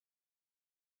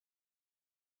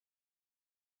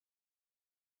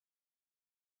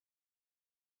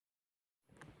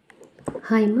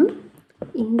Hi ma'am,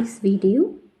 in this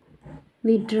video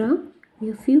we draw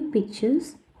a few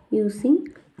pictures using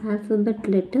alphabet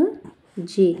letter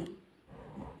J.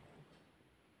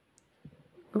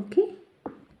 Okay,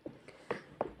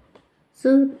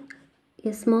 so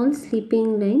a small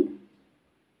sleeping line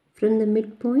from the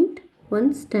midpoint,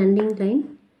 one standing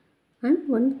line and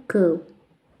one curve.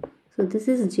 So this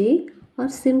is J, or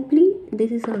simply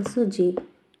this is also J.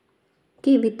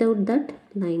 Okay, without that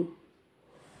line.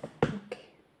 Okay,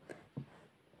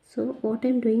 so what I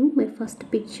am doing, my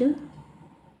first picture,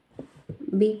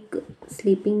 big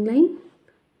sleeping line,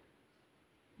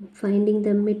 finding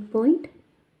the midpoint,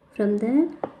 from there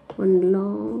one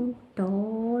long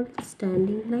tall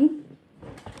standing line,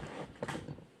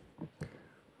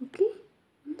 okay,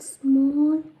 one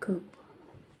small curve.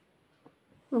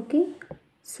 Okay,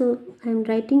 so I am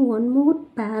writing one more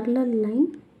parallel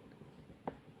line.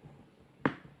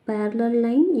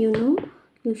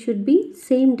 You should be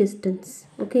same distance.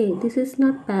 Okay, this is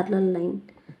not parallel line.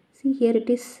 See, here it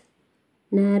is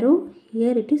narrow,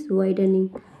 here it is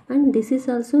widening, and this is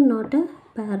also not a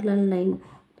parallel line.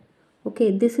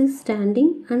 Okay, this is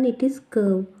standing and it is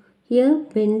curve. Here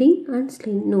bending and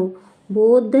slant. No,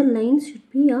 both the lines should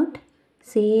be at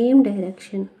same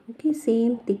direction. Okay,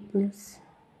 same thickness.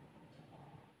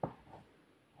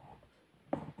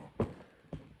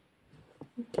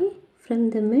 Okay,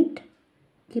 from the mid,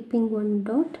 keeping one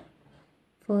dot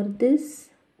for this,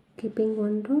 keeping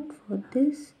one dot for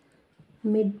this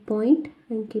midpoint,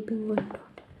 and keeping one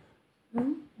dot.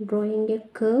 And drawing a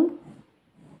curve.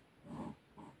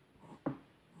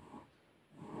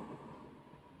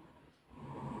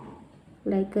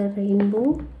 Like a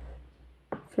rainbow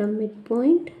from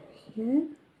midpoint here,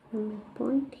 from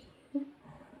midpoint here,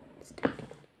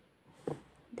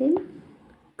 then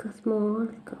a small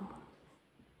curve.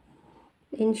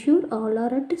 Ensure all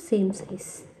are at the same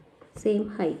size,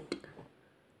 same height.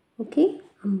 Okay,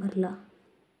 umbrella.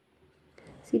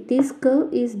 See, this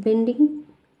curve is bending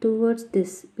towards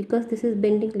this because this is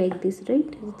bending like this,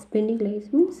 right? It's bending like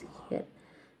this means here.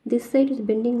 This side is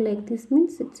bending like this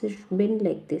means it should bend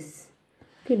like this.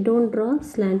 Okay, don't draw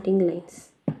slanting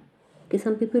lines. Okay,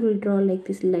 some people will draw like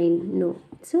this line. No,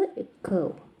 it's a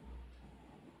curve.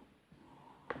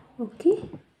 Okay.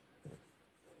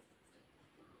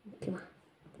 Okay.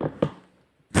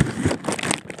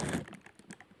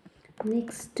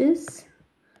 Next is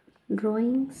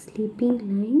drawing sleeping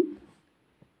line.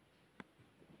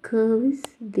 Curve is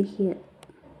here.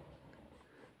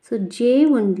 So J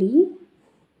only.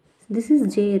 This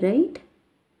is J, right?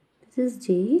 This is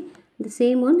J. The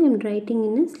same one I am writing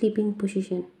in a sleeping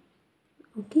position.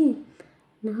 Okay.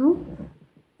 Now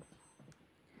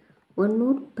one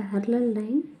more parallel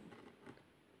line.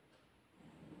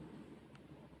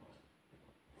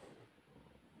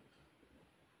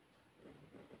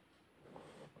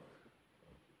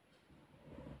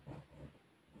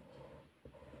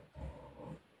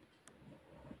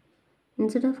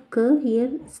 Instead of curve,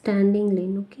 here standing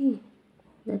line. Okay,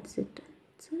 that's it.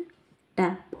 It's a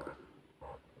tap.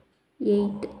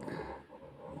 8.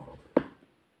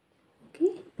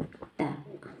 Okay, tap.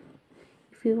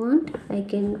 If you want, I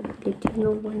can let you know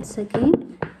once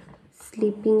again.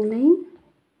 Sleeping line,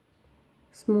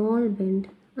 small bend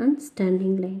and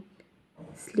standing line.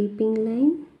 Sleeping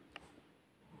line,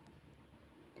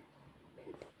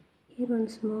 here one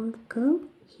small curve.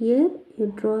 Here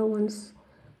you draw once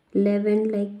 11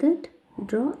 like that.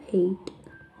 Draw 8.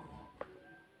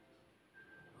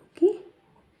 Okay,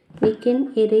 we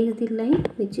can erase the line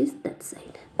which is that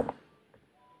side.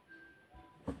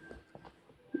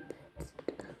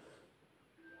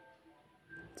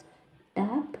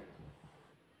 Tap.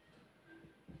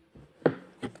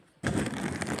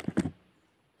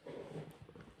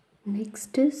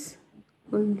 Next is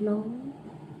one long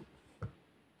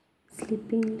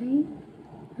sleeping line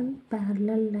and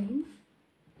parallel line.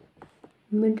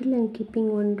 Middle and keeping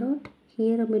one dot.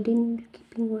 Here a middle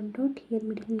keeping one dot. Here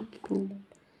middle keeping one dot.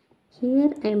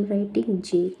 Here I am writing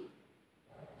J.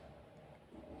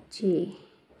 J.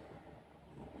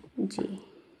 J.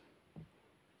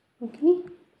 Okay.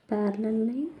 Parallel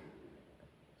line.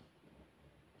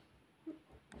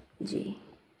 J.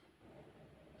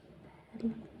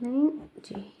 Parallel line.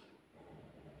 J.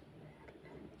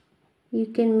 You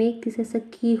can make this as a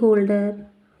key holder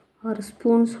or a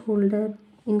spoons holder.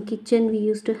 In kitchen we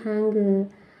used to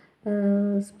hang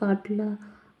spatula,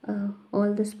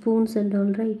 all the spoons and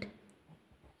all, right?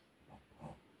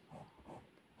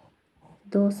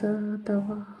 Dosa,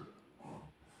 tawa,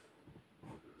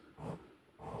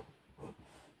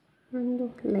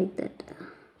 and like that.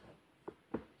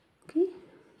 Okay.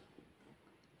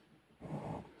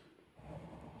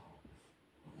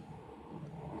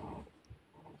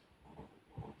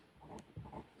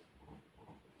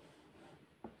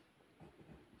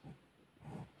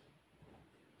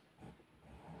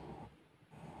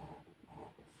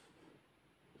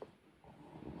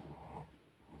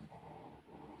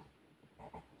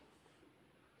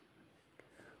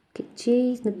 Okay,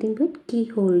 J is nothing but key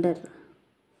holder.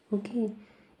 Okay,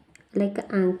 like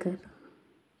an anchor.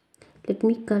 Let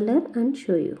me color and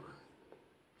show you.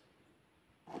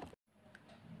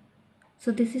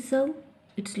 So this is how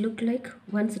it's look like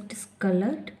once it is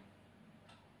colored.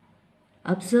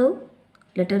 Observe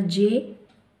letter J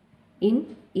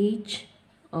in each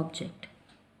object.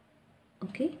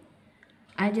 Okay,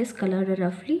 I just colored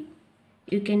roughly.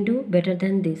 You can do better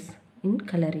than this in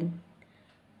coloring.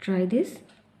 Try this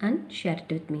and share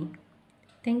it with me.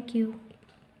 Thank you.